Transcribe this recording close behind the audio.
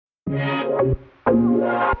Hello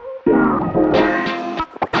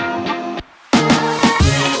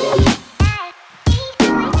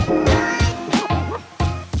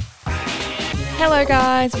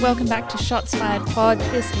guys, welcome back to Shots Fired Pod.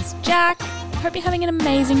 This is Jack. Hope you're having an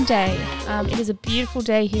amazing day. It is a beautiful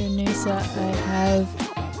day here in Noosa. I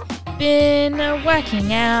have been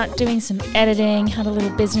working out, doing some editing, had a little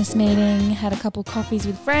business meeting, had a couple coffees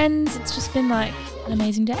with friends. It's just been like an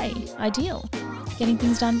amazing day. Ideal. Getting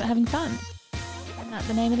things done but having fun. And that's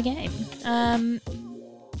the name of the game.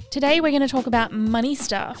 Today we're going to talk about money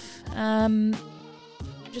stuff.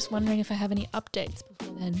 Just wondering if I have any updates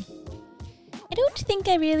before then. I don't think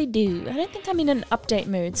I really do. I don't think I'm in an update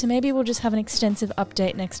mood, so maybe we'll just have an extensive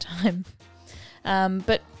update next time.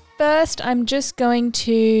 But first, I'm going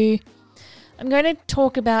to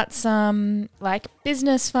talk about some like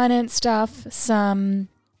business finance stuff, some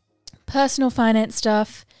personal finance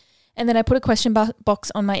stuff, and then I put a question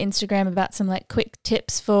box on my Instagram about some like quick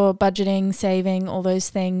tips for budgeting, saving, all those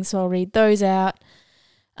things. So I'll read those out.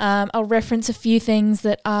 I'll reference a few things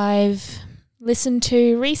that I've listened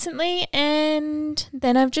to recently, and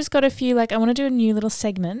then I've just got a few, like I want to do a new little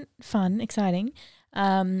segment, fun, exciting,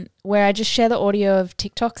 where I just share the audio of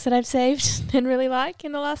TikToks that I've saved and really like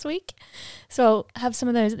in the last week. So I'll have some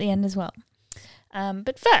of those at the end as well.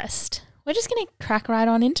 But first, we're just going to crack right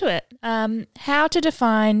on into it. How to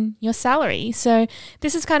define your salary. So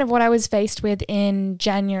this is kind of what I was faced with in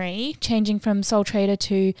January, changing from sole trader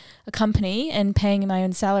to a company and paying my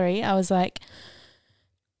own salary. I was like,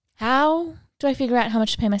 how do I figure out how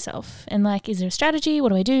much to pay myself? And like, is there a strategy? What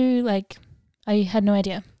do I do? Like, I had no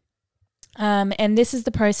idea. And this is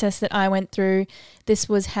the process that I went through. This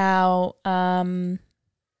was how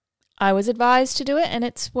I was advised to do it, and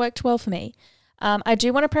it's worked well for me. I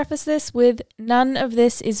do want to preface this with none of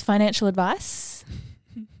this is financial advice.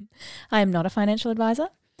 I am not a financial advisor.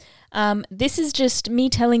 This is just me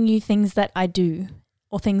telling you things that I do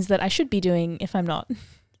or things that I should be doing if I'm not.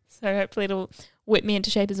 So hopefully it'll whip me into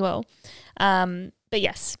shape as well. But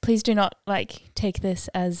yes, please do not take this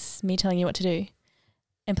as me telling you what to do,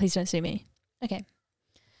 and please don't sue me. Okay.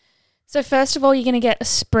 So first of all, you're going to get a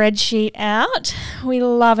spreadsheet out. We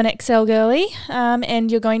love an Excel girly,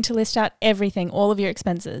 and you're going to list out everything, all of your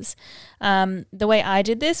expenses. The way I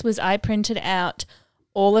did this was I printed out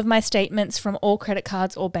all of my statements from all credit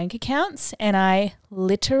cards or bank accounts, and I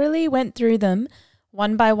literally went through them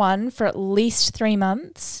one by one for at least 3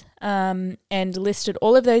 months, and listed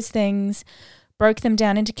all of those things, broke them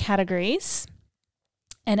down into categories,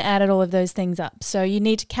 and added all of those things up. So you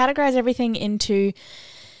need to categorize everything into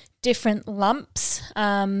different lumps.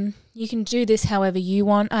 You can do this however you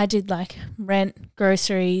want. I did like rent,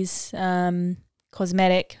 groceries,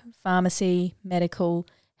 cosmetic, pharmacy, medical,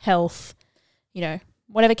 health,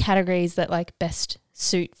 whatever categories that like best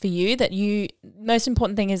suit for you. Most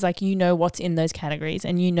important thing is like, what's in those categories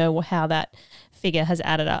and how that figure has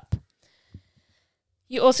added up.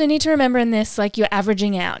 You also need to remember in this, like you're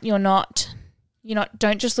averaging out.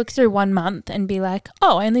 Don't just look through 1 month and be like,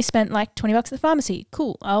 oh, I only spent like $20 at the pharmacy.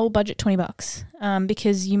 Cool. I'll budget $20,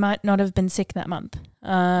 because you might not have been sick that month,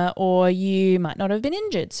 or you might not have been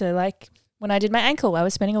injured. So like when I did my ankle, I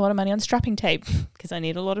was spending a lot of money on strapping tape because I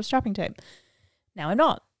need a lot of strapping tape. Now I'm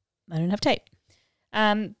not. I don't have tape.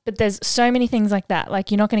 But there's so many things like that. Like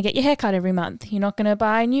you're not going to get your hair cut every month. You're not going to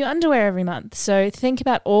buy new underwear every month. So think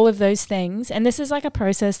about all of those things. And this is like a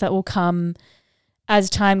process that will come as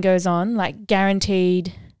time goes on, like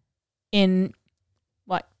guaranteed in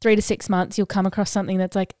 3 to 6 months, you'll come across something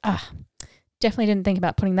that's like, definitely didn't think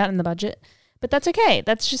about putting that in the budget. But that's okay.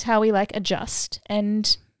 That's just how we adjust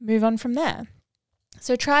and move on from there.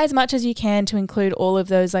 So try as much as you can to include all of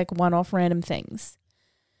those like one-off random things.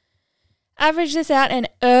 Average this out and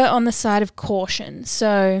err on the side of caution.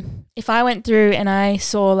 So if I went through and I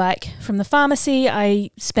saw from the pharmacy,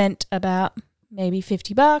 I spent about maybe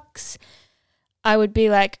 $50, I would be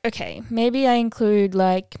like, okay, maybe I include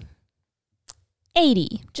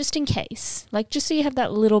 80 just in case, just so you have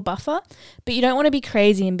that little buffer. But you don't want to be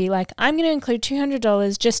crazy and be like, I'm going to include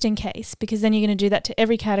 $200 just in case, because then you're going to do that to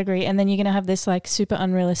every category, and then you're going to have this super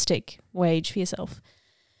unrealistic wage for yourself.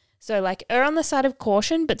 So err on the side of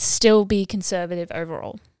caution, but still be conservative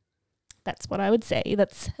overall. That's what I would say.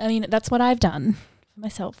 That's what I've done for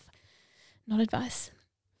myself. Not advice.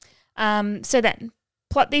 So then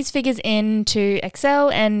plot these figures into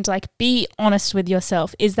Excel and be honest with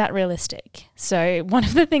yourself. Is that realistic? So one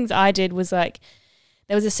of the things I did was there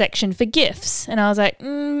was a section for gifts, and I was like,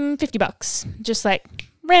 $50, just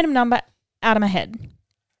random number out of my head.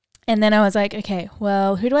 And then I was like, okay,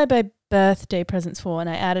 well, who do I buy birthday presents for? And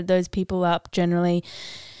I added those people up generally.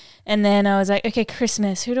 And then I was like, okay,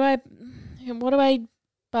 Christmas, who do what do I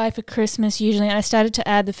buy for Christmas usually? And I started to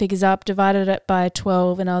add the figures up, divided it by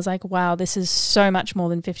 12, and I was like, wow, this is so much more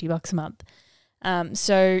than $50 a month.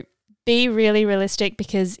 So be really realistic,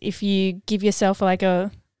 because if you give yourself like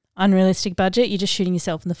a unrealistic budget, you're just shooting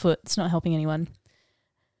yourself in the foot. It's not helping anyone.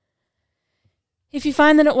 If you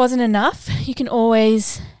find that it wasn't enough, you can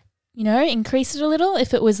always, increase it a little.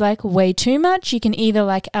 If it was like way too much, you can either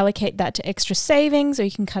like allocate that to extra savings, or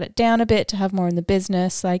you can cut it down a bit to have more in the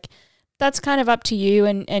business. Like, that's kind of up to you,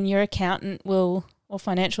 and your accountant or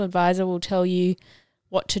financial advisor will tell you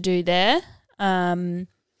what to do there. That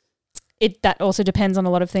also depends on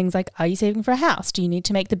a lot of things, like, are you saving for a house? Do you need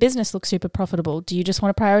to make the business look super profitable? Do you just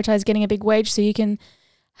want to prioritize getting a big wage so you can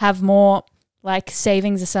have more like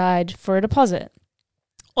savings aside for a deposit?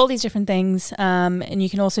 All these different things. And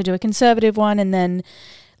you can also do a conservative one and then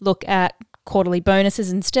look at quarterly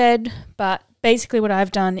bonuses instead. But basically what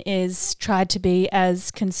I've done is tried to be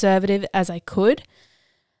as conservative as I could.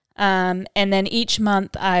 And then each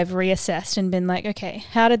month I've reassessed and been like, okay,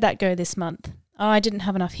 how did that go this month? Oh, I didn't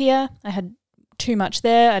have enough here. I had too much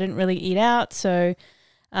there. I didn't really eat out. So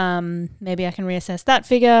maybe I can reassess that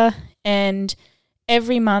figure. And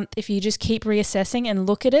every month, if you just keep reassessing and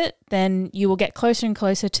look at it, then you will get closer and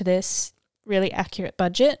closer to this really accurate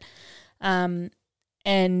budget. And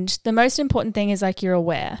the most important thing is like you're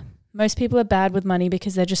aware. Most people are bad with money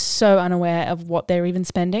because they're just so unaware of what they're even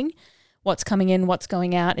spending, what's coming in, what's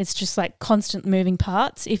going out. It's just like constant moving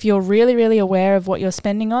parts. If you're really, really aware of what you're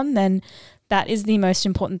spending on, then that is the most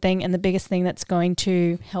important thing and the biggest thing that's going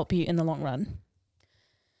to help you in the long run.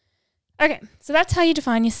 Okay, so that's how you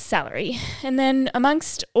define your salary. And then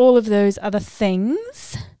amongst all of those other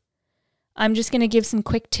things, I'm just going to give some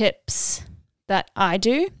quick tips that I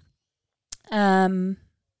do within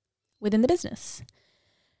the business.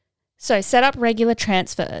 So set up regular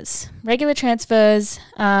transfers. Regular transfers,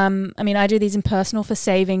 I do these in personal for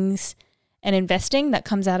savings and investing. That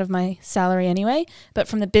comes out of my salary anyway. But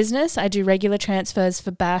from the business, I do regular transfers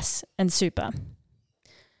for BAS and super.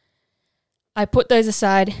 I put those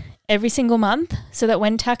aside every single month so that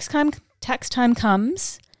when tax time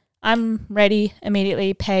comes, I'm ready,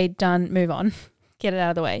 immediately paid, done, move on, get it out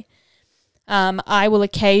of the way. I will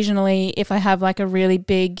occasionally, if I have like a really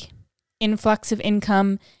big influx of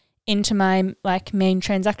income into my like main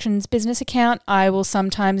transactions business account, I will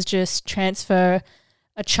sometimes just transfer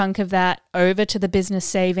a chunk of that over to the business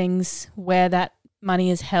savings where that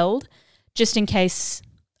money is held, just in case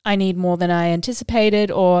I need more than I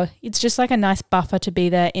anticipated, or it's just like a nice buffer to be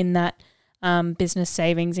there in that business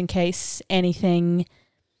savings in case anything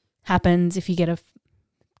happens. If you get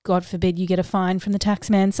God forbid, you get a fine from the tax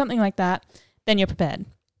man, something like that, then you're prepared.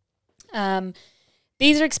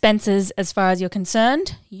 These are expenses as far as you're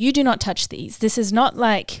concerned. You do not touch these. This is not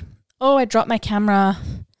like, oh, I dropped my camera,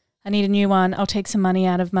 I need a new one, I'll take some money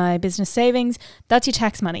out of my business savings. That's your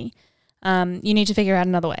tax money. You need to figure out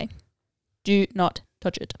another way. Do not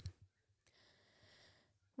touch it.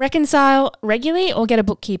 Reconcile regularly or get a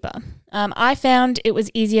bookkeeper. I found it was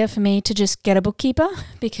easier for me to just get a bookkeeper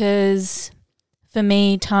because for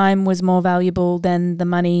me, time was more valuable than the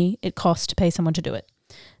money it cost to pay someone to do it.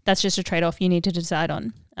 That's just a trade-off you need to decide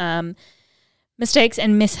on. Mistakes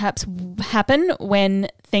and mishaps happen when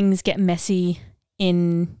things get messy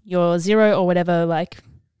in your Xero or whatever like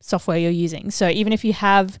software you're using. So even if you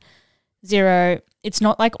have Xero, it's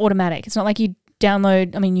not like automatic. It's not like you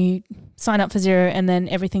you sign up for Xero and then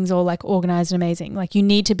everything's all like organized and amazing. Like you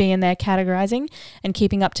need to be in there categorizing and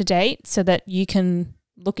keeping up to date so that you can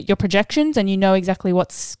look at your projections and you know exactly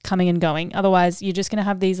what's coming and going. Otherwise, you're just going to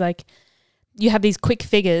have these you have these quick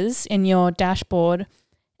figures in your dashboard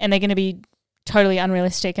and they're going to be totally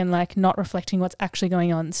unrealistic and like not reflecting what's actually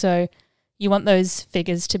going on. So you want those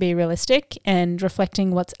figures to be realistic and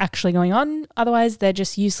reflecting what's actually going on. Otherwise, they're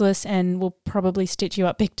just useless and will probably stitch you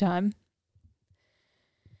up big time.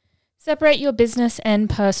 Separate your business and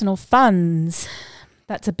personal funds.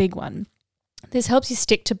 That's a big one. This helps you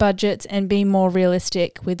stick to budgets and be more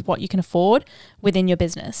realistic with what you can afford within your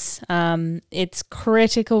business. It's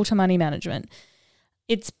critical to money management.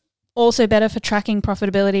 It's also better for tracking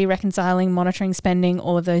profitability, reconciling, monitoring spending,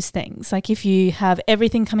 all of those things. Like if you have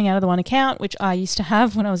everything coming out of the one account, which I used to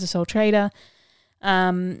have when I was a sole trader,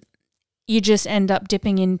 you just end up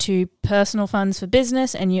dipping into personal funds for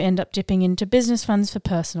business and you end up dipping into business funds for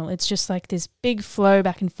personal. It's just like this big flow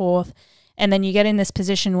back and forth. And then you get in this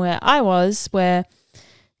position where I was, where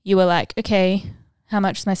you were like, okay, how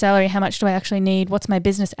much is my salary? How much do I actually need? What's my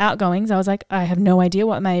business outgoings? I was like, I have no idea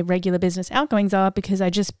what my regular business outgoings are because I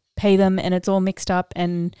just pay them and it's all mixed up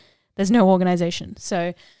and there's no organization.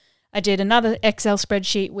 So I did another Excel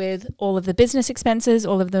spreadsheet with all of the business expenses,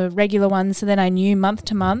 all of the regular ones. So then I knew month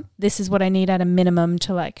to month, this is what I need at a minimum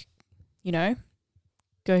to like, you know,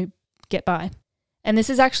 go get by. And this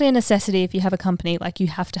is actually a necessity if you have a company, like you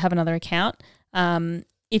have to have another account.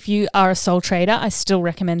 If you are a sole trader, I still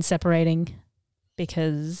recommend separating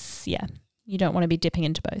because, yeah, you don't want to be dipping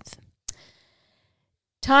into both.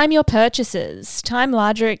 Time your purchases. Time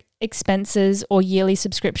larger expenses or yearly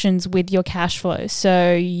subscriptions with your cash flow.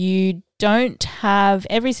 So you don't have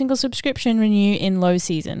every single subscription renew in low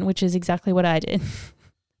season, which is exactly what I did.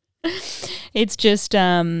 It's just,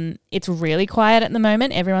 it's really quiet at the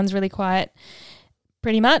moment. Everyone's really quiet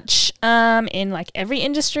pretty much in like every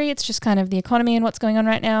industry. It's just kind of the economy and what's going on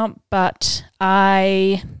right now. But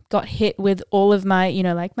I got hit with all of my, you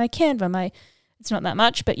know, like my Canva, it's not that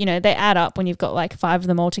much, but, you know, they add up when you've got like 5 of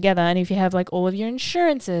them all together. And if you have like all of your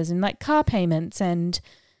insurances and like car payments and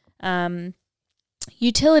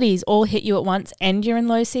utilities all hit you at once and you're in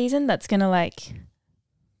low season, that's going to like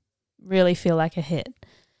really feel like a hit.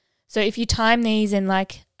 So if you time these in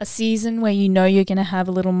like a season where you know you're going to have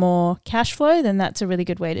a little more cash flow, then that's a really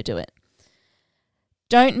good way to do it.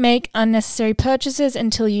 Don't make unnecessary purchases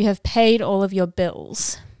until you have paid all of your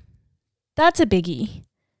bills. That's a biggie.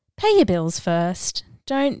 Pay your bills first.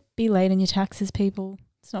 Don't be late on your taxes, people.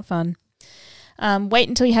 It's not fun. Wait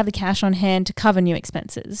until you have the cash on hand to cover new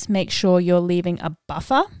expenses. Make sure you're leaving a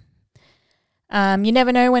buffer. You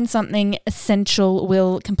never know when something essential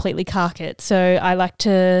will completely cark it. So I like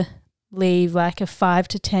to leave like a 5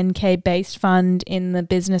 to 10K based fund in the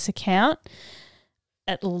business account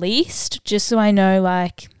at least, just so I know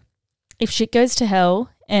like if shit goes to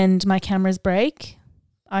hell and my cameras break,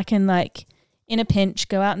 I can like in a pinch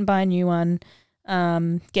go out and buy a new one,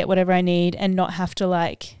 get whatever I need and not have to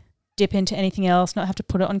like dip into anything else, not have to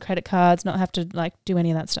put it on credit cards, not have to like do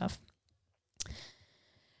any of that stuff.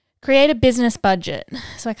 Create a business budget.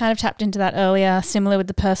 So I kind of tapped into that earlier, similar with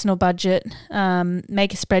the personal budget.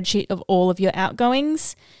 Make a spreadsheet of all of your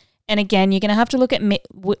outgoings. And again, you're going to have to look at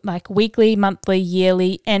like weekly, monthly,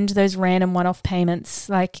 yearly, and those random one-off payments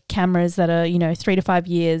like cameras that are, you know, 3 to 5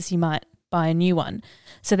 years, you might buy a new one.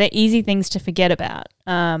 So they're easy things to forget about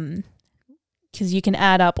because you can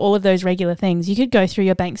add up all of those regular things. You could go through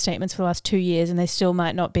your bank statements for the last 2 years and they still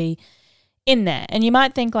might not be in there. And you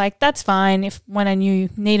might think like, that's fine. If when I need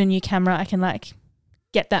a new camera, I can like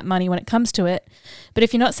get that money when it comes to it. But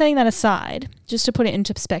if you're not setting that aside, just to put it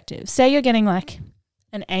into perspective, say you're getting like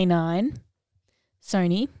an A9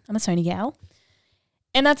 Sony. I'm a Sony gal.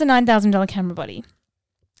 And that's a $9,000 camera body.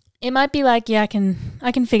 It might be like, yeah, I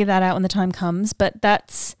can figure that out when the time comes, but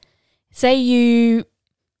that's, say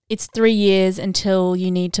it's 3 years until you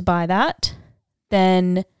need to buy that,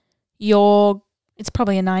 then it's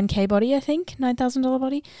probably a 9K body, I think, $9,000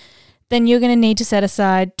 body. Then you're going to need to set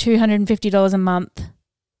aside $250 a month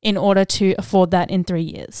in order to afford that in 3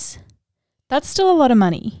 years. That's still a lot of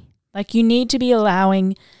money. Like you need to be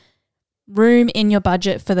allowing room in your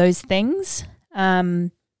budget for those things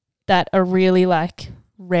that are really like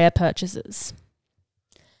rare purchases.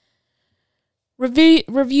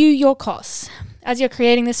 Review your costs. As you're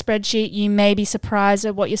creating this spreadsheet, you may be surprised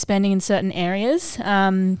at what you're spending in certain areas.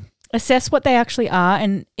 Assess what they actually are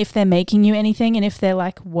and if they're making you anything and if they're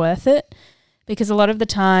like worth it. Because a lot of the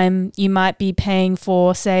time you might be paying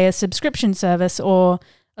for, say, a subscription service or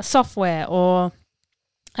a software or,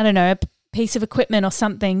 I don't know, a piece of equipment or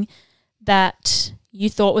something that you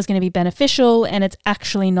thought was going to be beneficial and it's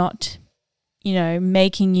actually not, you know,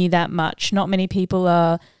 making you that much. Not many people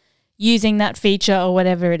are using that feature or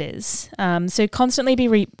whatever it is. So constantly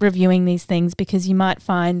be reviewing these things because you might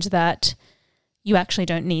find that you actually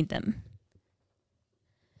don't need them.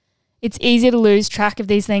 It's easy to lose track of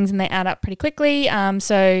these things and they add up pretty quickly.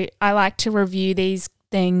 So I like to review these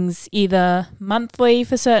things either monthly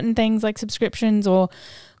for certain things like subscriptions or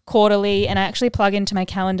quarterly, and I actually plug into my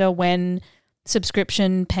calendar when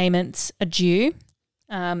subscription payments are due.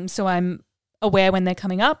 So I'm aware when they're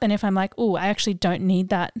coming up, and if I'm like, oh, I actually don't need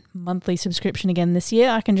that monthly subscription again this year,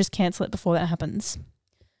 I can just cancel it before that happens.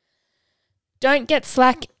 Don't get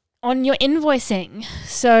slack on your invoicing.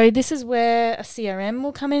 So this is where a CRM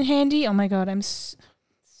will come in handy. Oh my God, I'm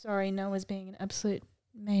sorry, Noah's being an absolute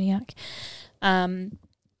maniac.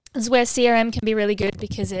 This is where CRM can be really good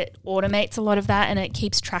because it automates a lot of that and it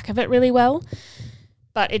keeps track of it really well.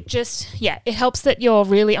 But it just, it helps that you're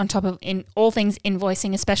really on top of in all things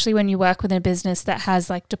invoicing, especially when you work within a business that has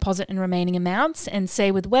like deposit and remaining amounts. And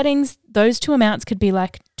say with weddings, those two amounts could be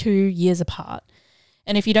like 2 years apart.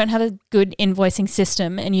 And if you don't have a good invoicing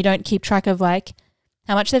system and you don't keep track of like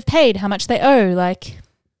how much they've paid, how much they owe, like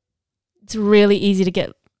it's really easy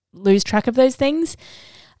to lose track of those things.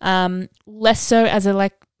 Less so as a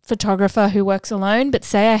like photographer who works alone, but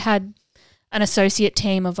say I had an associate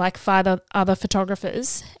team of like 5 other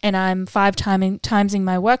photographers and I'm 5 timesing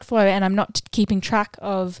my workflow and I'm not keeping track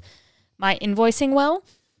of my invoicing well,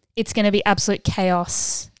 it's going to be absolute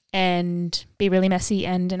chaos and be really messy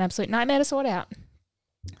and an absolute nightmare to sort out.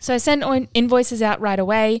 So send invoices out right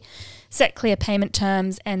away, set clear payment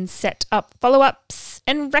terms, and set up follow-ups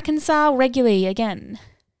and reconcile regularly again.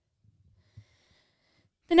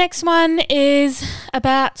 The next one is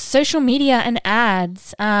about social media and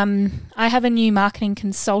ads. I have a new marketing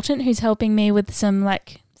consultant who's helping me with some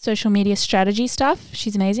like social media strategy stuff.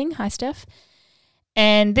 She's amazing. Hi, Steph.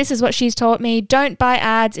 And this is what she's taught me. Don't buy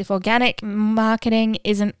ads if organic marketing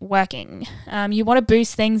isn't working. You want to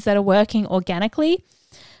boost things that are working organically.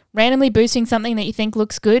 Randomly boosting something that you think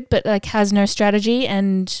looks good but like has no strategy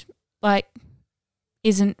and like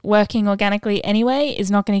isn't working organically anyway is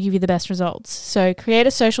not going to give you the best results. So create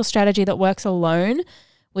a social strategy that works alone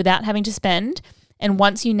without having to spend. And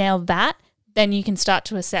once you nail that, then you can start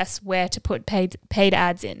to assess where to put paid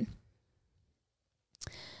ads in.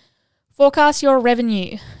 Forecast your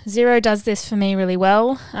revenue. Xero does this for me really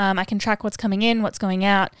well. I can track what's coming in, what's going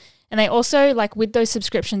out. And they also, like with those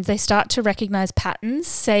subscriptions, they start to recognize patterns.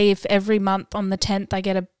 Say if every month on the 10th I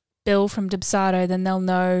get a bill from Dubsado, then they'll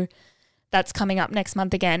know that's coming up next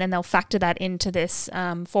month again and they'll factor that into this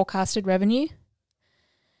forecasted revenue.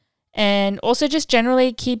 And also just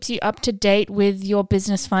generally keeps you up to date with your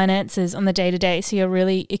business finances on the day-to-day. So you're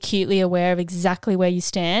really acutely aware of exactly where you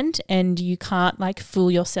stand and you can't like fool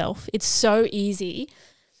yourself. It's so easy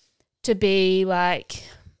to be like,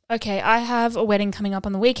 okay, I have a wedding coming up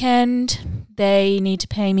on the weekend. They need to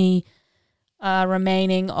pay me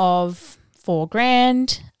remaining of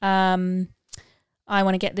 $4,000. I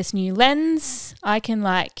want to get this new lens. I can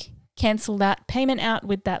like cancel that payment out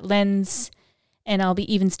with that lens and I'll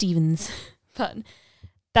be even Stevens. But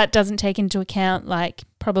that doesn't take into account like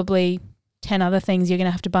probably 10 other things you're going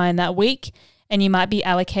to have to buy in that week. And you might be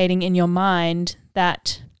allocating in your mind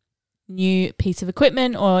that new piece of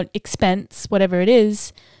equipment or expense, whatever it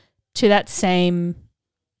is, to that same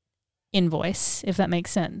invoice, if that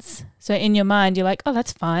makes sense. So in your mind, you're like, oh,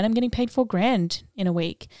 that's fine. I'm getting paid $4,000 in a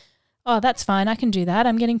week. Oh, that's fine. I can do that.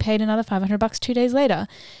 I'm getting paid another $500 2 days later.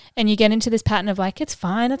 And you get into this pattern of like, it's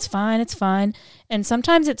fine, it's fine, it's fine. And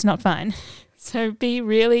sometimes it's not fine. So be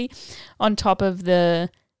really on top of the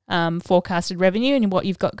forecasted revenue and what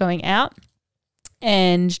you've got going out.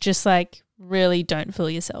 And just like really don't fool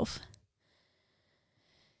yourself.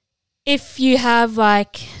 If you have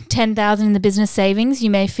like $10,000 in the business savings, you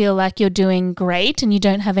may feel like you're doing great and you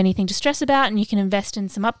don't have anything to stress about and you can invest in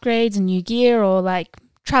some upgrades and new gear or like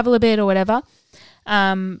travel a bit or whatever.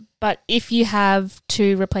 But if you have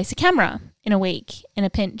to replace a camera in a week in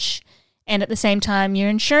a pinch and at the same time your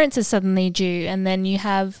insurance is suddenly due and then you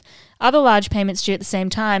have other large payments due at the same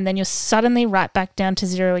time, then you're suddenly right back down to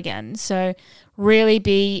zero again. So really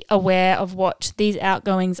be aware of what these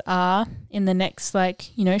outgoings are in the next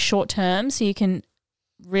short term so you can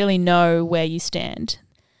really know where you stand.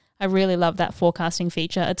 I really love that forecasting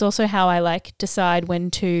feature. It's also how I decide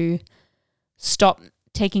when to stop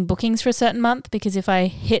taking bookings for a certain month, because if I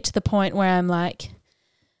hit the point where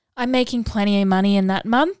I'm making plenty of money in that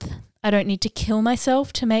month, I don't need to kill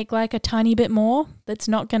myself to make a tiny bit more. That's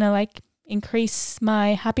not going to increase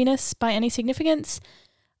my happiness by any significance.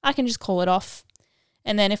 I can just call it off.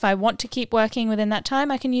 And then if I want to keep working within that time,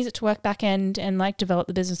 I can use it to work back end and develop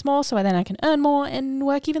the business more so then I can earn more and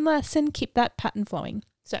work even less and keep that pattern flowing.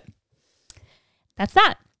 So that's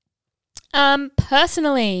that.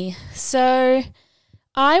 Personally, so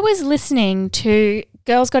I was listening to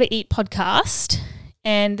Girls Gotta Eat podcast,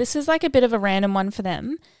 and this is a bit of a random one for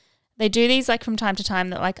them. They do these from time to time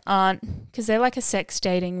that aren't, because they're a sex,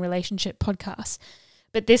 dating, relationship podcast.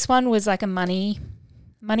 But this one was a money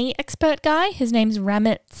expert guy. His name's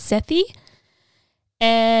Ramit Sethi.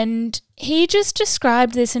 And he just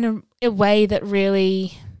described this in a way that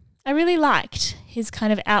I really liked his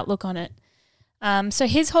kind of outlook on it. So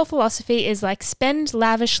his whole philosophy is spend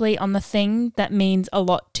lavishly on the thing that means a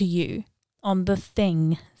lot to you. On the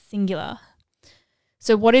thing, singular.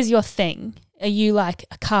 So what is your thing? Are you a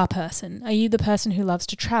car person? Are you the person who loves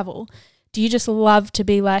to travel? Do you just love to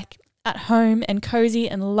be at home and cozy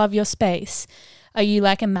and love your space? Are you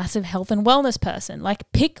a massive health and wellness person?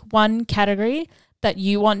 Pick one category that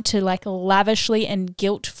you want to lavishly and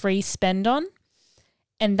guilt-free spend on,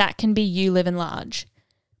 and that can be you living large.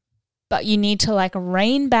 But you need to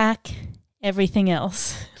rein back everything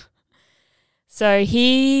else. So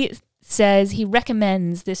he says he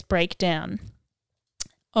recommends this breakdown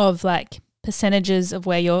of percentages of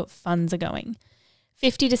where your funds are going.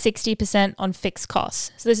 50 to 60% on fixed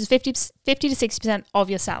costs. So this is 50 to 60% of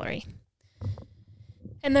your salary.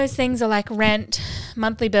 And those things are like rent,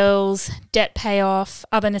 monthly bills, debt payoff,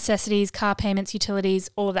 other necessities, car payments, utilities,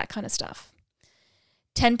 all of that kind of stuff.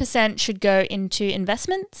 10% should go into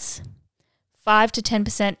investments, 5 to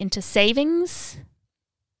 10% into savings.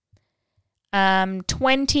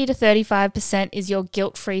 20 to 35% is your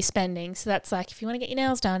guilt-free spending. So that's like if you want to get your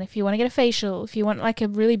nails done, if you want to get a facial, if you want like a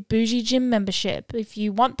really bougie gym membership, if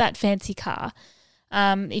you want that fancy car,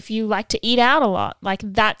 if you like to eat out a lot, like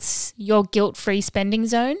that's your guilt-free spending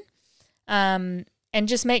zone. And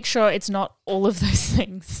just make sure it's not all of those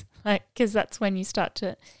things, like, because that's when you start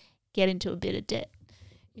to get into a bit of debt.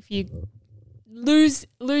 If you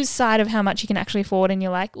lose sight of how much you can actually afford and you're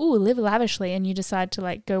like, ooh, live lavishly, and you decide to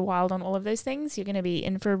like go wild on all of those things, you're going to be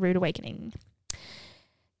in for a rude awakening.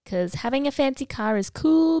 Because having a fancy car is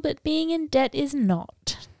cool, but being in debt is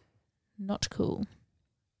not cool.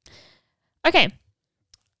 Okay.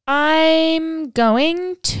 I'm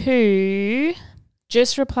going to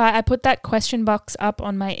just reply. I put that question box up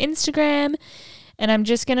on my Instagram, and I'm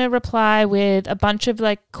just going to reply with a bunch of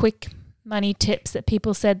like quick money tips that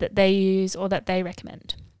people said that they use or that they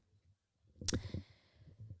recommend.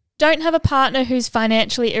 Don't have a partner who's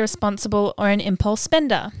financially irresponsible or an impulse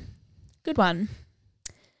spender. Good one.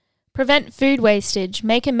 Prevent food wastage.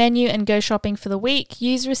 Make a menu and go shopping for the week.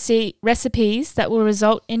 Use recipes that will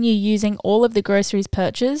result in you using all of the groceries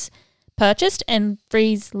purchased and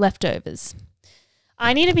freeze leftovers.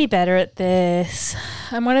 I need to be better at this.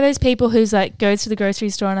 I'm one of those people who's like goes to the grocery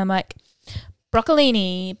store and I'm like,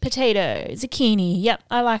 broccolini, potato, zucchini. Yep,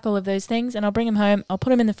 I like all of those things. And I'll bring them home. I'll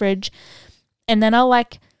put them in the fridge. And then I'll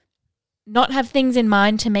like not have things in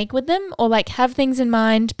mind to make with them, or like have things in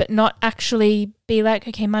mind but not actually be like,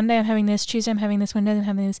 okay, Monday I'm having this, Tuesday I'm having this, Wednesday I'm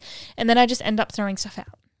having this. And then I just end up throwing stuff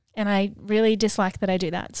out. And I really dislike that I do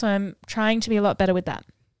that. So I'm trying to be a lot better with that.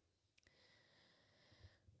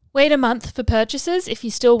 Wait a month for purchases. If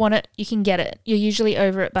you still want it, you can get it. You're usually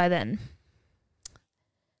over it by then.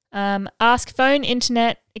 Ask phone,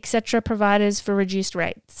 internet, etc. providers for reduced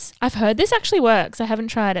rates. I've heard this actually works. I haven't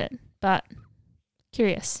tried it, but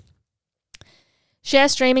curious. Share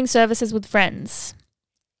streaming services with friends.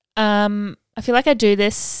 I feel like I do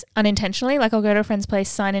this unintentionally. Like I'll go to a friend's place,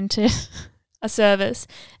 sign into a service,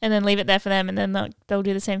 and then leave it there for them, and then they'll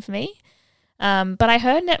do the same for me. But I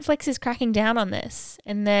heard Netflix is cracking down on this,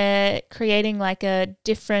 and they're creating like a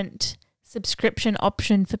different subscription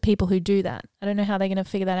option for people who do that. I don't know how they're going to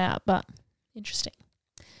figure that out, but interesting.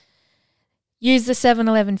 Use the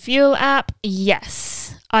 7-Eleven fuel app.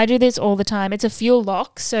 Yes, I do this all the time. It's a fuel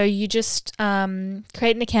lock, so you just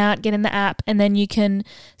create an account, get in the app, and then you can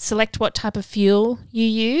select what type of fuel you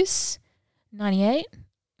use, 98,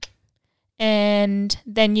 and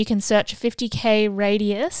then you can search a 50k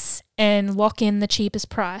radius and lock in the cheapest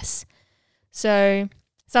price. So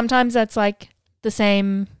sometimes that's like the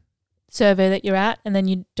same server that you're at, and then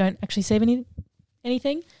you don't actually save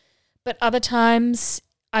anything. But other times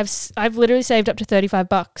I've literally saved up to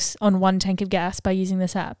 $35 on one tank of gas by using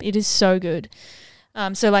this app. It is so good.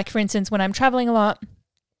 So like for instance, when I'm traveling a lot,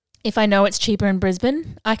 if I know it's cheaper in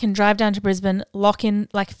Brisbane, I can drive down to Brisbane, lock in,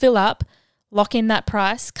 like fill up, lock in that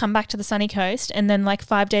price, come back to the sunny coast, and then like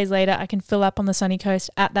 5 days later I can fill up on the sunny coast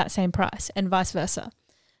at that same price, and vice versa.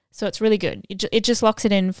 So it's really good. It just locks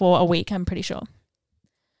it in for a week, I'm pretty sure.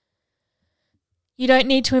 You don't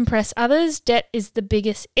need to impress others. Debt is the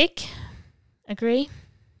biggest ick. Agree.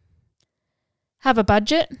 Have a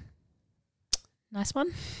budget. Nice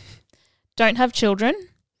one. Don't have children.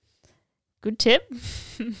 Good tip.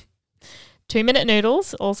 2-minute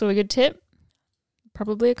noodles, also a good tip.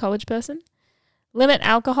 Probably a college person. Limit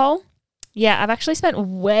alcohol. Yeah, I've actually spent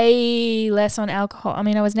way less on alcohol. I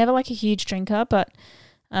mean, I was never like a huge drinker, but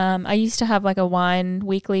I used to have like a wine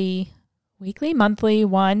monthly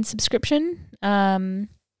wine subscription. And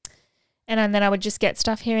then I would just get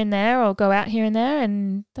stuff here and there or go out here and there,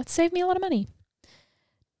 and that saved me a lot of money.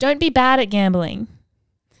 Don't be bad at gambling.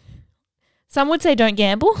 Some would say don't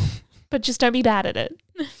gamble, but just don't be bad at it.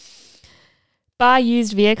 Buy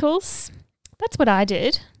used vehicles. That's what I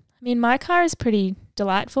did. I mean, my car is pretty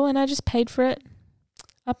delightful and I just paid for it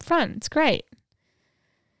up front. It's great.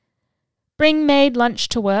 Bring made lunch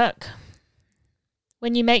to work.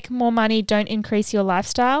 When you make more money, don't increase your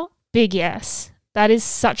lifestyle. Big yes. That is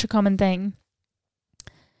such a common thing.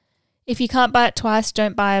 If you can't buy it twice,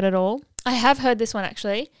 don't buy it at all. I have heard this one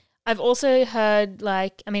actually. I've also heard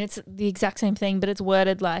it's the exact same thing, but it's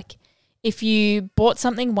worded like, if you bought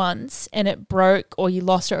something once and it broke or you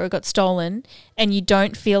lost it or it got stolen and you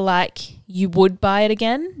don't feel like you would buy it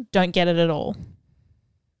again, don't get it at all.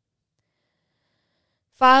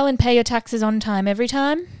 File and pay your taxes on time every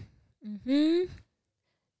time.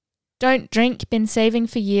 Don't drink, been saving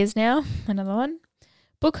for years now. Another one.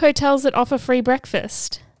 Book hotels that offer free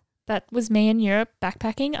breakfast. That was me in Europe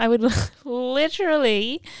backpacking. I would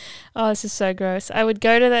literally, oh, this is so gross. I would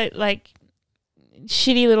go to the like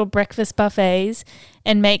shitty little breakfast buffets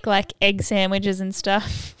and make like egg sandwiches and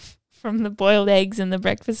stuff from the boiled eggs and the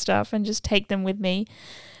breakfast stuff and just take them with me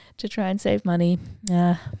to try and save money.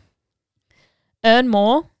 Earn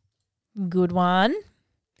more. Good one.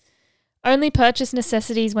 Only purchase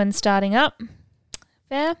necessities when starting up.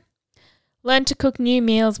 Fair. Learn to cook new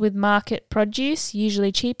meals with market produce,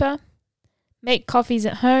 usually cheaper. Make coffees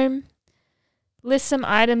at home. List some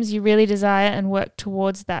items you really desire and work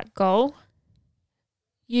towards that goal.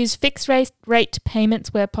 Use fixed rate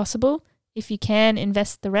payments where possible. If you can,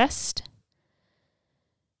 invest the rest.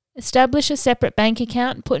 Establish a separate bank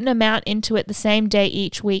account. Put an amount into it the same day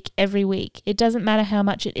each week, every week. It doesn't matter how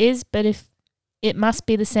much it is, but if it must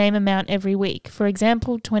be the same amount every week. For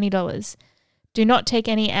example, $20. Do not take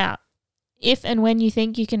any out. If and when you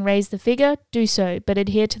think you can raise the figure, do so, but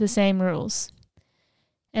adhere to the same rules.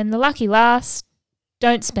 And the lucky last,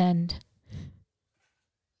 don't spend.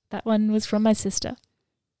 That one was from my sister.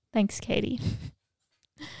 Thanks, Katie.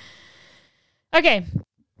 Okay,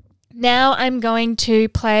 now I'm going to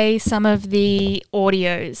play some of the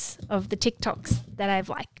audios of the TikToks that I've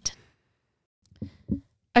liked.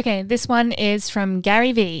 Okay, this one is from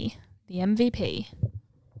Gary V, the MVP.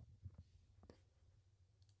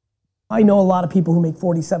 I know a lot of people who make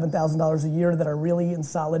 $47,000 a year that are really in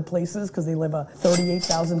solid places because they live a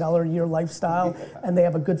 $38,000 a year lifestyle and they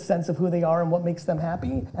have a good sense of who they are and what makes them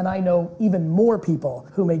happy. And I know even more people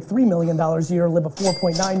who make $3 million a year, live a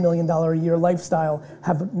 $4.9 million a year lifestyle,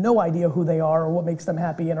 have no idea who they are or what makes them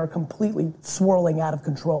happy and are completely swirling out of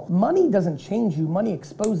control. Money doesn't change you, money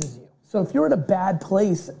exposes you. So if you're in a bad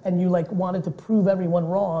place and you like wanted to prove everyone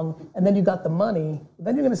wrong and then you got the money,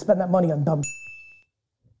 then you're gonna spend that money on dumb.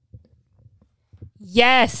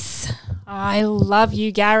 Yes, I love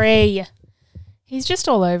you, Gary. He's just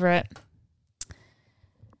all over it.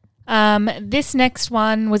 This next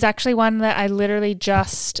one was actually one that I literally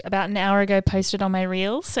just about an hour ago posted on my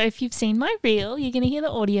reel. So if you've seen my reel, you're going to hear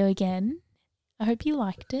the audio again. I hope you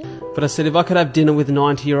liked it. But I said, if I could have dinner with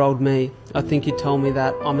 90-year-old me, I think you'd tell me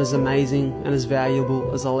that I'm as amazing and as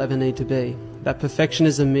valuable as I'll ever need to be. That perfection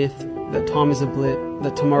is a myth, that time is a blip,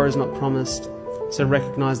 that tomorrow is not promised. So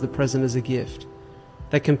recognize the present as a gift.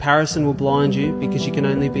 That comparison will blind you because you can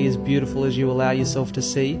only be as beautiful as you allow yourself to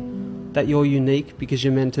see. That you're unique because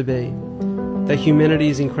you're meant to be. That humanity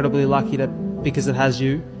is incredibly lucky because it has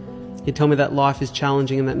you. You tell me that life is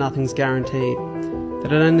challenging and that nothing's guaranteed.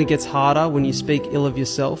 That it only gets harder when you speak ill of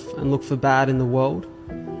yourself and look for bad in the world.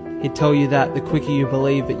 He'd tell you that the quicker you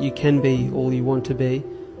believe that you can be all you want to be,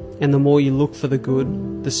 and the more you look for the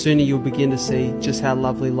good, the sooner you'll begin to see just how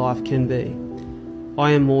lovely life can be.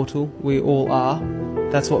 I am mortal, we all are.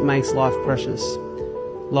 That's what makes life precious.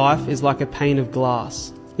 Life is like a pane of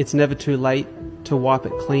glass. It's never too late to wipe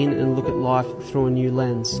it clean and look at life through a new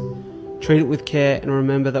lens. Treat it with care and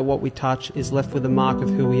remember that what we touch is left with a mark of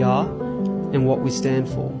who we are and what we stand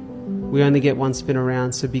for. We only get one spin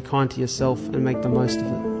around, so be kind to yourself and make the most of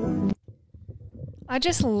it. I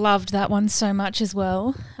just loved that one so much as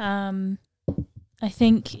well. I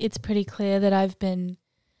think it's pretty clear that I've been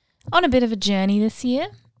on a bit of a journey this year.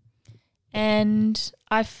 And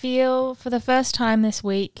I feel for the first time this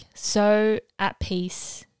week so at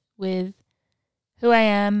peace with who I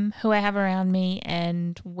am, who I have around me,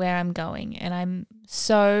 and where I'm going. And I'm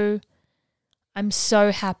so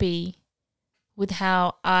happy with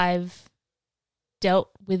how I've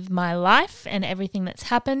dealt with my life and everything that's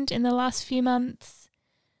happened in the last few months.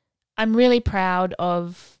 I'm really proud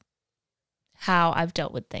of how I've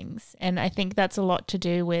dealt with things. And I think that's a lot to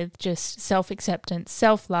do with just self-acceptance,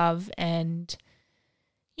 self-love, and,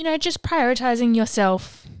 you know, just prioritizing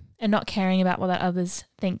yourself and not caring about what others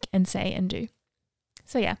think and say and do.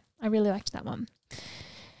 So yeah, I really liked that one.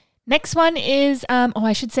 Next one is,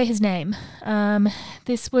 I should say his name.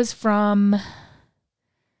 This was from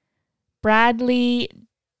Bradley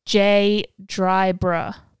J.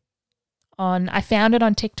 Drybra. I found it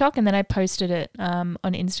on TikTok and then I posted it on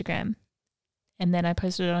Instagram. And then I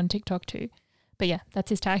posted it on TikTok too. But yeah, that's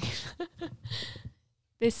his tag.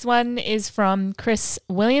 This one is from Chris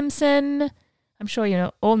Williamson. I'm sure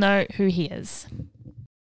you all know who he is.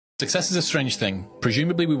 Success is a strange thing.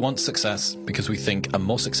 Presumably we want success because we think a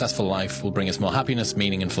more successful life will bring us more happiness,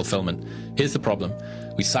 meaning and fulfillment. Here's the problem.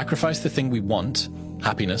 We sacrifice the thing we want,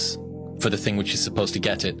 happiness, for the thing which is supposed to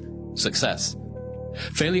get it, success.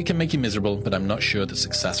 Failure can make you miserable, but I'm not sure that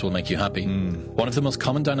success will make you happy. One of the most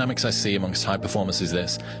common dynamics I see amongst high performers is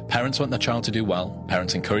this. Parents want their child to do well.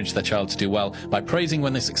 Parents encourage their child to do well by praising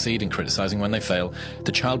when they succeed and criticizing when they fail.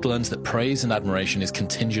 The child learns that praise and admiration is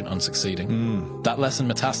contingent on succeeding. That lesson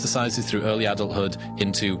metastasizes through early adulthood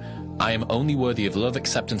into, I am only worthy of love,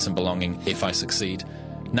 acceptance, and belonging if I succeed.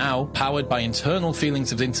 Now, powered by internal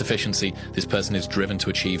feelings of insufficiency, this person is driven to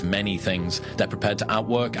achieve many things. They're prepared to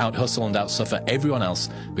outwork, outhustle, and outsuffer everyone else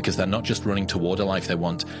because they're not just running toward a life they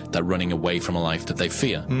want, they're running away from a life that they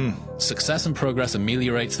fear. Success and progress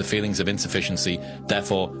ameliorates the feelings of insufficiency.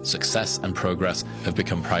 Therefore, success and progress have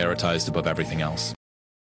become prioritized above everything else.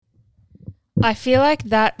 I feel like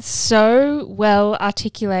that so well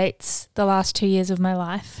articulates the last 2 years of my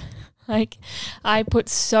life. Like, I put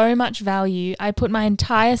so much value, I put my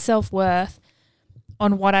entire self-worth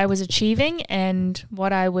on what I was achieving and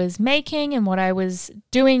what I was making and what I was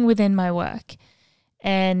doing within my work.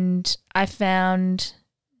 And I found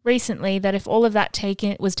recently that if all of that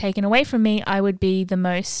was taken away from me, I would be the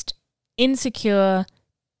most insecure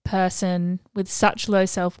person with such low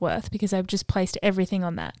self-worth because I've just placed everything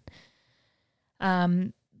on that.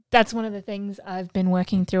 That's one of the things I've been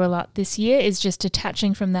working through a lot this year, is just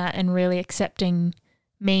detaching from that and really accepting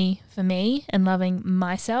me for me and loving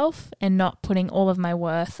myself and not putting all of my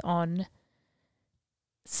worth on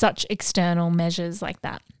such external measures like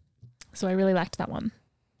that. So I really liked that one.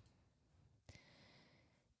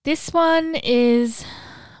 This one is,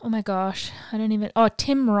 oh my gosh,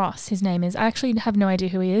 Tim Ross, his name is. I actually have no idea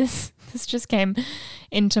who he is. This just came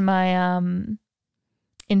into my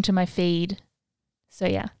feed. So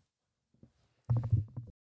yeah.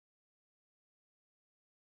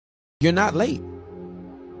 You're not late.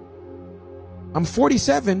 I'm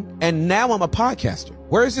 47 and now I'm a podcaster.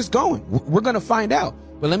 Where is this going? We're going to find out.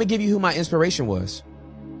 But let me give you who my inspiration was.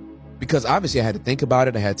 Because obviously I had to think about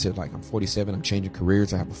it. I had to, I'm 47, I'm changing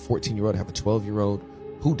careers. I have a 14-year-old, I have a 12-year-old.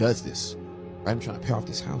 Who does this? Right? I'm trying to pay off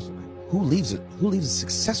this house. Who leaves a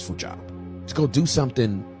successful job to go do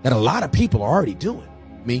something that a lot of people are already doing?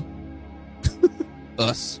 Me.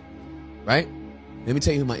 Us. Right? Let me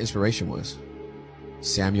tell you who my inspiration was.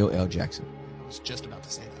 Samuel L. Jackson. I was just about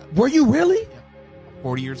to say that. Were you really? Yep.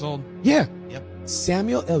 40 years old. Yeah. Yep.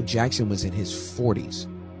 Samuel L. Jackson was in his 40s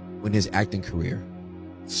when his acting career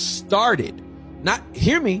started. Not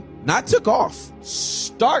took off.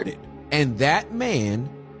 Started. And that man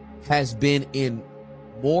has been in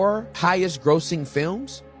more highest grossing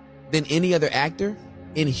films than any other actor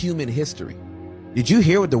in human history. Did you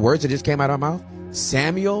hear what the words that just came out of my mouth?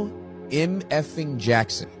 Samuel M. effing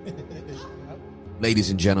Jackson. Ladies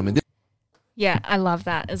and gentlemen. Yeah, I love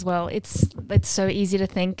that as well. It's so easy to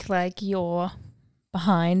think like you're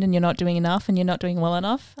behind and you're not doing enough and you're not doing well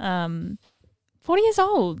enough. 40 years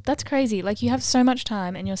old, that's crazy. Like, you have so much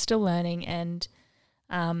time and you're still learning, and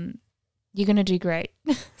you're going to do great.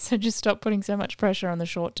 So just stop putting so much pressure on the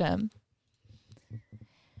short term.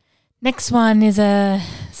 Next one is a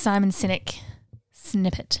Simon Sinek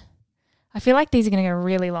snippet. I feel like these are going to go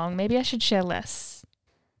really long. Maybe I should share less.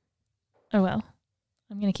 Oh well.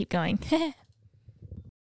 I'm going to keep going.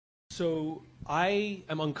 So I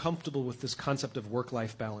am uncomfortable with this concept of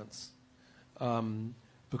work-life balance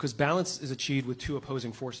because balance is achieved with two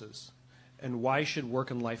opposing forces. And why should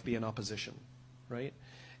work and life be in opposition, right?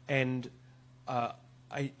 And I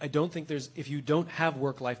don't think if you don't have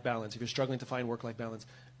work-life balance, if you're struggling to find work-life balance,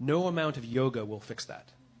 no amount of yoga will fix that,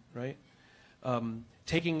 right?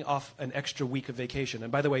 Taking off an extra week of vacation.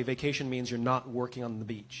 And by the way, vacation means you're not working on the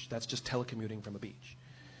beach. That's just telecommuting from a beach.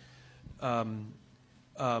 But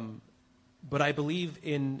I believe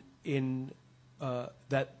in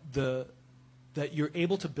that you're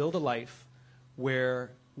able to build a life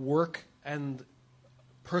where work and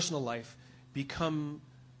personal life become,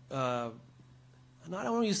 I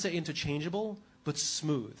don't want to say interchangeable, but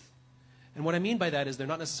smooth. And what I mean by that is they're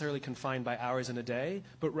not necessarily confined by hours in a day,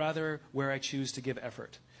 but rather where I choose to give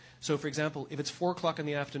effort. So for example, if it's 4 o'clock in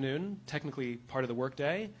the afternoon, technically part of the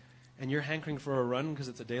workday, and you're hankering for a run because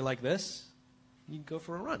it's a day like this, you go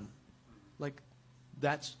for a run. Like,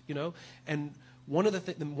 that's, and one of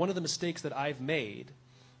the mistakes that I've made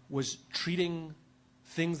was treating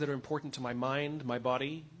things that are important to my mind, my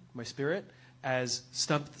body, my spirit, as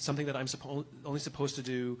something that I'm only supposed to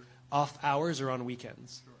do off hours or on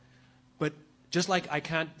weekends. Sure. But just like I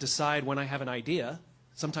can't decide when I have an idea,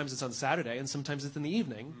 sometimes it's on Saturday and sometimes it's in the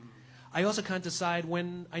evening, I also can't decide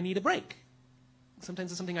when I need a break.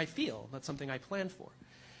 Sometimes it's something I feel, not something I plan for.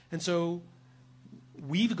 And so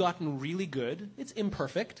we've gotten really good. It's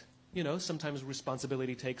imperfect. Sometimes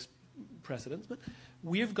responsibility takes precedents, but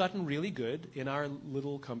we have gotten really good in our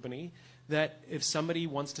little company that if somebody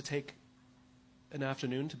wants to take an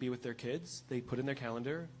afternoon to be with their kids, they put in their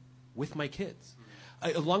calendar, with my kids.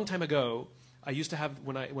 A long time ago, I used to have,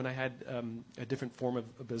 when I had a different form of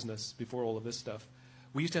a business before all of this stuff,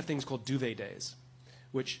 we used to have things called duvet days,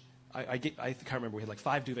 which I can't remember, we had like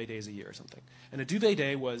 5 duvet days a year or something. And a duvet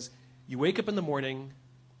day was, you wake up in the morning,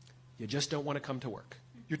 you just don't want to come to work.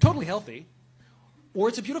 You're totally healthy, or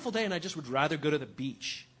it's a beautiful day and I just would rather go to the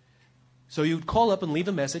beach. So you would call up and leave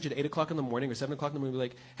a message at 8 o'clock in the morning or 7 o'clock in the morning,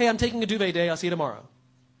 like, hey, I'm taking a duvet day, I'll see you tomorrow.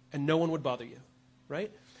 And no one would bother you, right?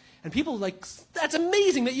 And people were like, that's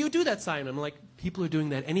amazing that you do that, Simon. I'm like, people are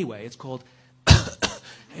doing that anyway. It's called,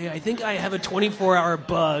 hey, I think I have a 24-hour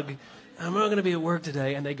bug. I'm not going to be at work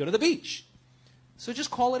today. And they go to the beach. So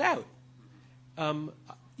just call it out.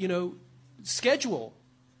 Schedule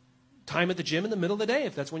time at the gym in the middle of the day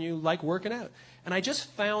if that's when you like working out. And I just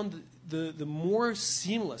found the more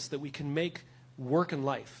seamless that we can make work and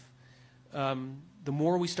life, the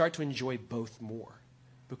more we start to enjoy both more,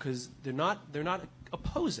 because they're not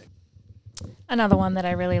opposing. Another one that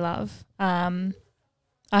I really love.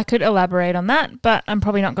 I could elaborate on that, but I'm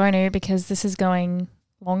probably not going to because this is going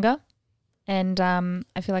longer. And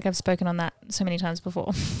I feel like I've spoken on that so many times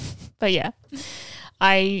before. But yeah,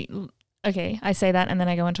 I say that and then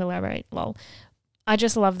I go on to elaborate. Lol. I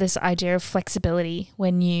just love this idea of flexibility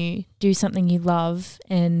when you do something you love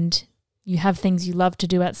and you have things you love to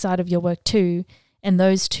do outside of your work too, and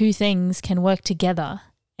those two things can work together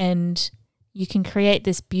and you can create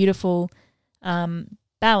this beautiful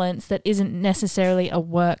balance that isn't necessarily a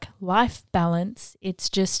work-life balance. It's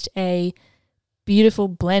just a beautiful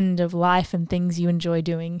blend of life and things you enjoy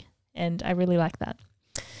doing, and I really like that.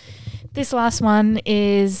 This last one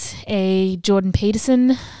is a Jordan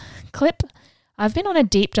Peterson clip. I've been on a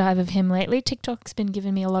deep dive of him lately. TikTok's been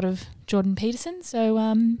giving me a lot of Jordan Peterson,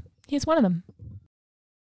 so here's one of them.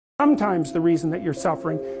 Sometimes the reason that you're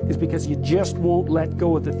suffering is because you just won't let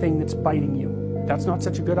go of the thing that's biting you. That's not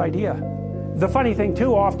such a good idea. The funny thing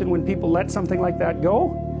too, often when people let something like that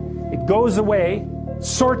go, it goes away,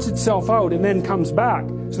 sorts itself out, and then comes back.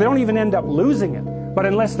 So they don't even end up losing it. But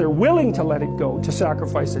unless they're willing to let it go, to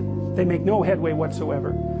sacrifice it, they make no headway whatsoever.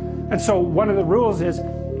 And so one of the rules is,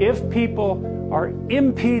 if people are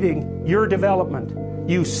impeding your development,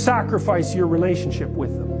 you sacrifice your relationship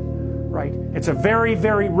with them. Right? It's a very,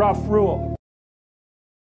 very rough rule.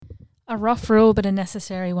 A rough rule, but a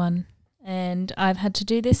necessary one. And I've had to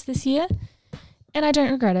do this year, and I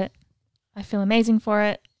don't regret it. I feel amazing for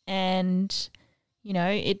it, and,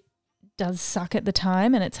 it does suck at the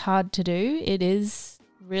time, and it's hard to do. It is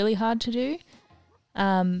really hard to do.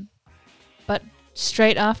 But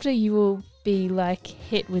straight after, you will be,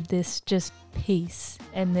 hit with this just peace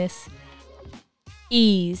and this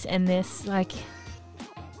ease and this,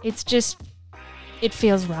 it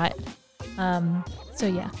feels right. So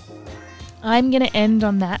yeah, I'm going to end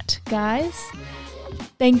on that, guys.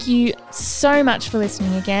 Thank you so much for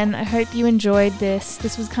listening again. I hope you enjoyed this.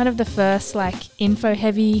 This was kind of the first info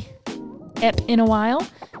heavy ep in a while,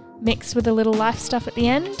 mixed with a little life stuff at the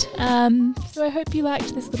end. So I hope you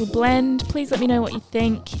liked this little blend. Please let me know what you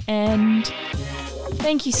think, and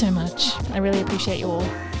thank you so much. I really appreciate you all.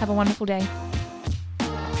 Have a wonderful day.